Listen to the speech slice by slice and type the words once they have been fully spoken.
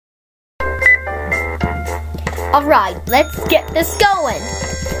Alright, let's get this going.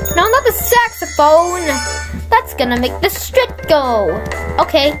 No, not the saxophone. That's gonna make the strit go.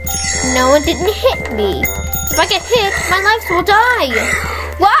 Okay, no one didn't hit me. If I get hit, my life will die.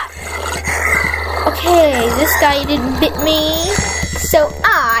 What? Okay, this guy didn't bit me, so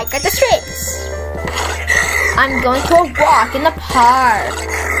I got the strits. I'm going to a walk in the park.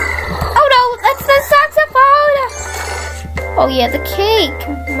 Oh no, that's the saxophone. Oh yeah, the cake.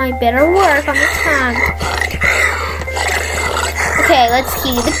 Might better work on the tongue. Okay, let's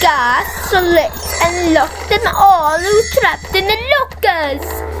hear the gas. So let's unlock them all who trapped in the lockers.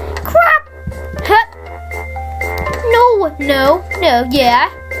 Crap! Huh? No, yeah.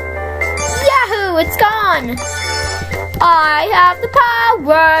 Yahoo! It's gone. I have the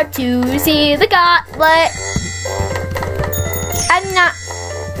power to see the gauntlet.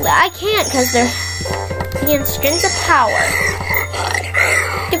 I can't because they're being strings of power.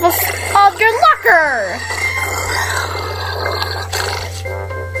 Give us all your locker.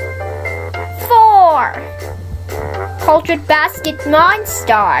 4. Cultured basket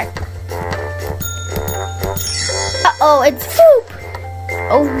monster. Uh-oh, it's poop.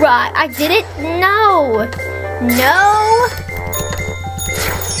 Oh, right, I did it? No.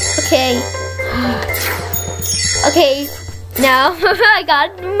 Okay. Okay, now I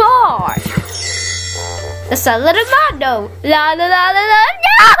got more. The Salamando. La la la la la.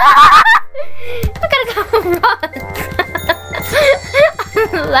 No! I gotta go run.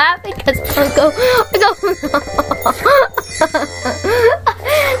 I'm laughing because I go. No!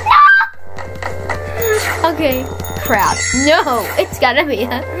 Okay, crap. No, it's gotta be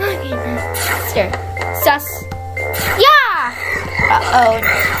a sus. Yeah! Uh-oh.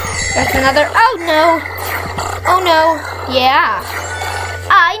 That's another. Oh no. Yeah.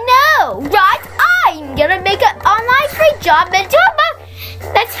 I know, right? I'm gonna make an online free job into a monkey.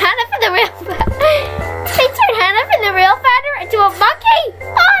 That's Hannah from the real. They turned Hannah from the real Fatter into a monkey.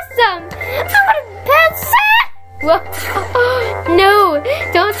 Awesome! I want to bounce it. Whoa. No,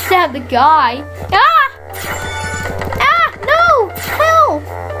 don't stab the guy. No! Help!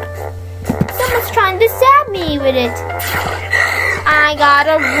 Someone's trying to stab me with it. I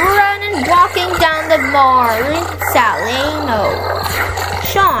gotta run and walking down the mall. Sally, no.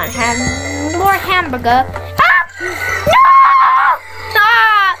 Sean, have more hamburger. No!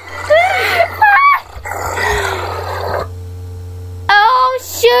 Oh,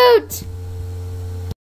 shoot!